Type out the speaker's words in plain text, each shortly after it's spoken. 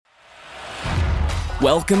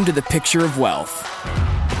Welcome to The Picture of Wealth,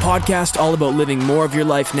 a podcast all about living more of your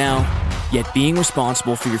life now, yet being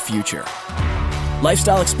responsible for your future.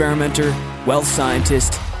 Lifestyle experimenter, wealth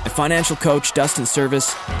scientist, and financial coach Dustin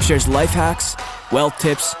Service shares life hacks, wealth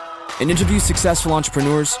tips, and interviews successful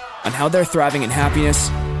entrepreneurs on how they're thriving in happiness,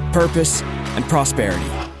 purpose, and prosperity.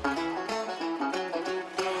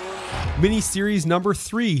 Mini-series number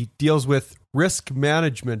 3 deals with risk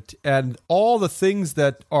management and all the things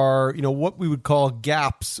that are, what we would call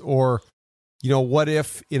gaps or, what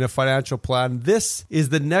if in a financial plan. This is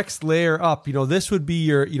the next layer up. This would be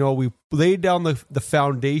your, we laid down the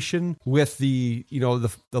foundation with the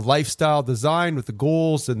lifestyle design with the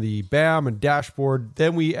goals and the BAM and dashboard.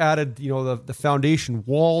 Then we added, the foundation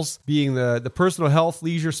walls being the personal health,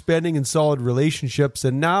 leisure spending, and solid relationships.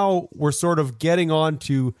 And now we're sort of getting on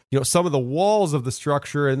to, some of the walls of the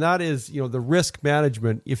structure. And that is, the risk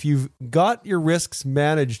management. If you've got your risks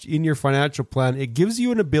managed in your financial plan, it gives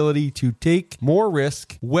you an ability to take more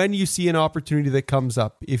risk when you see an opportunity that comes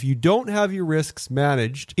up. If you don't have your risks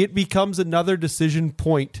managed, it becomes another decision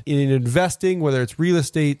point in investing, whether it's real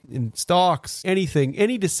estate, in stocks, anything.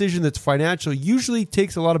 Any decision that's financial usually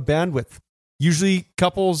takes a lot of bandwidth. Usually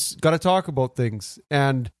couples got to talk about things,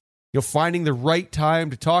 and finding the right time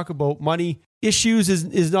to talk about money issues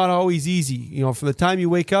is not always easy. From the time you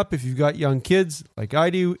wake up, if you've got young kids like I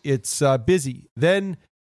do, it's busy. Then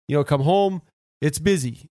come home, it's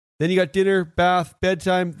busy. Then you got dinner, bath,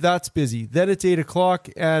 bedtime, that's busy. Then it's 8 o'clock.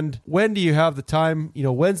 And when do you have the time?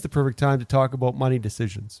 When's the perfect time to talk about money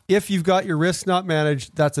decisions? If you've got your risks not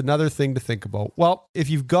managed, that's another thing to think about. Well,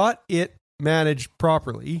 if you've got it managed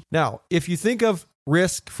properly. Now, if you think of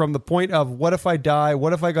risk from the point of what if I die?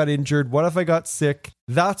 What if I got injured? What if I got sick?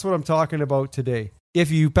 That's what I'm talking about today.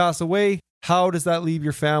 If you pass away, how does that leave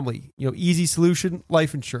your family? Easy solution,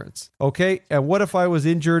 life insurance. Okay. And what if I was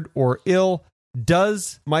injured or ill?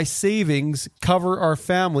 Does my savings cover our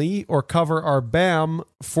family or cover our BAM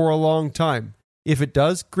for a long time? If it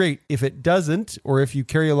does, great. If it doesn't, or if you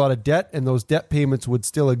carry a lot of debt and those debt payments would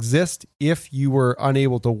still exist if you were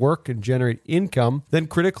unable to work and generate income, then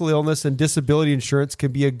critical illness and disability insurance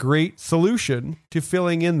can be a great solution to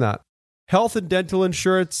filling in that. Health and dental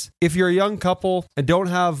insurance, if you're a young couple and don't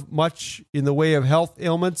have much in the way of health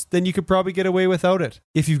ailments, then you could probably get away without it.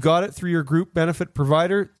 If you've got it through your group benefit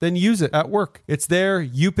provider, then use it at work. It's there,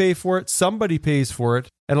 you pay for it, somebody pays for it,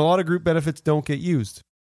 and a lot of group benefits don't get used.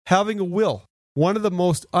 Having a will, one of the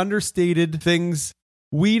most understated things.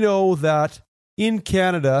 We know that in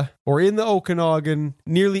Canada or in the Okanagan,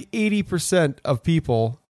 nearly 80% of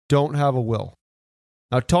people don't have a will.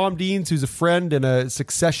 Now, Tom Deans, who's a friend and a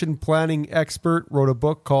succession planning expert, wrote a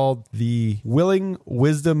book called The Willing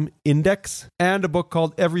Wisdom Index and a book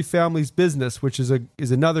called Every Family's Business, which is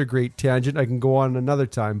another great tangent. I can go on another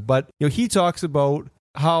time. But he talks about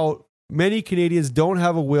how many Canadians don't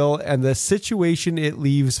have a will and the situation it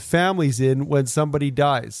leaves families in when somebody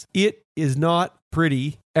dies. It is not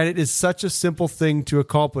pretty, and it is such a simple thing to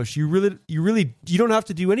accomplish. You don't have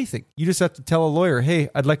to do anything. You just have to tell a lawyer, hey,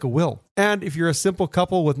 I'd like a will. And if you're a simple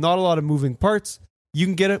couple with not a lot of moving parts, you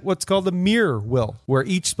can get what's called a mirror will, where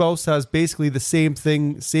each spouse has basically the same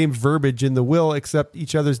thing, same verbiage in the will, except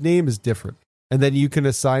each other's name is different. And then you can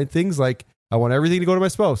assign things like, I want everything to go to my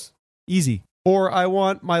spouse. Easy. Or I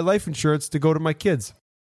want my life insurance to go to my kids.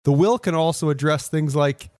 The will can also address things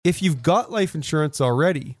like if you've got life insurance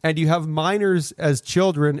already and you have minors as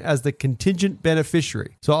children as the contingent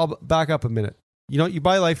beneficiary. So I'll back up a minute. You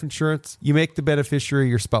buy life insurance, you make the beneficiary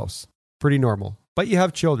your spouse. Pretty normal. But you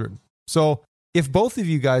have children. So if both of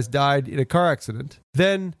you guys died in a car accident,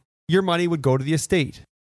 then your money would go to the estate.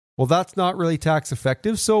 Well, that's not really tax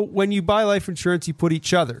effective. So when you buy life insurance, you put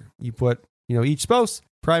each other. You put, each spouse,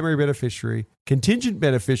 primary beneficiary. Contingent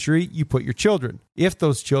beneficiary, you put your children. If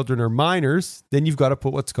those children are minors, then you've got to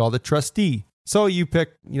put what's called a trustee. So you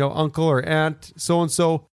pick, uncle or aunt,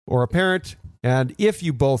 so-and-so, or a parent. And if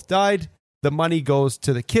you both died, the money goes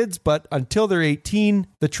to the kids, but until they're 18,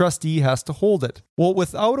 the trustee has to hold it. Well,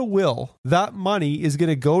 without a will, that money is going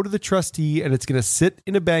to go to the trustee and it's going to sit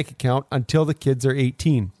in a bank account until the kids are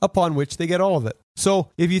 18, upon which they get all of it.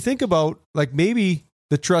 So if you think about, maybe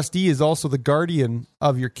the trustee is also the guardian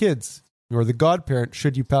of your kids, or the godparent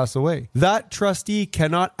should you pass away. That trustee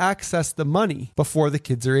cannot access the money before the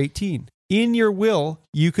kids are 18. In your will,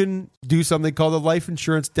 you can do something called a life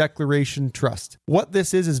insurance declaration trust. What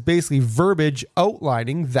this is basically verbiage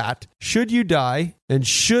outlining that should you die and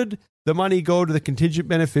should the money go to the contingent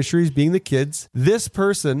beneficiaries, being the kids, this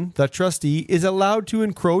person, the trustee, is allowed to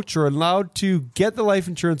encroach or allowed to get the life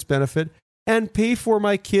insurance benefit and pay for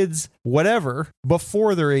my kids whatever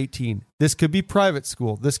before they're 18. This could be private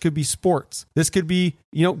school. This could be sports. This could be,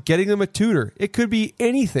 getting them a tutor. It could be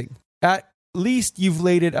anything. At least you've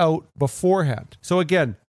laid it out beforehand. So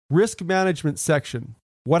again, risk management section.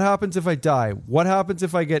 What happens if I die? What happens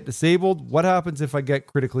if I get disabled? What happens if I get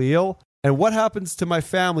critically ill? And what happens to my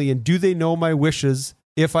family? And do they know my wishes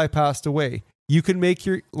if I passed away? You can make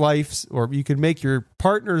your life's, or you can make your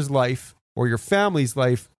partner's life or your family's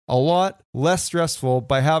life a lot less stressful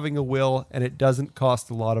by having a will, and it doesn't cost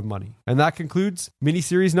a lot of money. And that concludes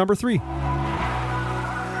mini-series number 3.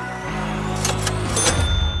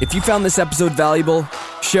 If you found this episode valuable,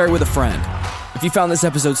 share it with a friend. If you found this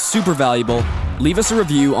episode super valuable, leave us a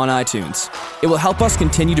review on iTunes. It will help us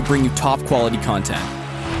continue to bring you top quality content.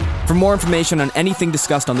 For more information on anything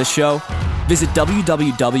discussed on this show, visit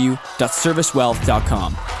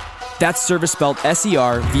www.servicewealth.com. That's service spelled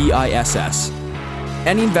SERVISS.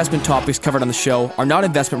 Any investment topics covered on the show are not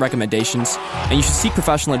investment recommendations, and you should seek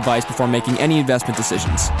professional advice before making any investment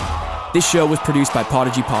decisions. This show was produced by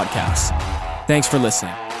Podigy Podcasts. Thanks for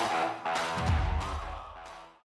listening.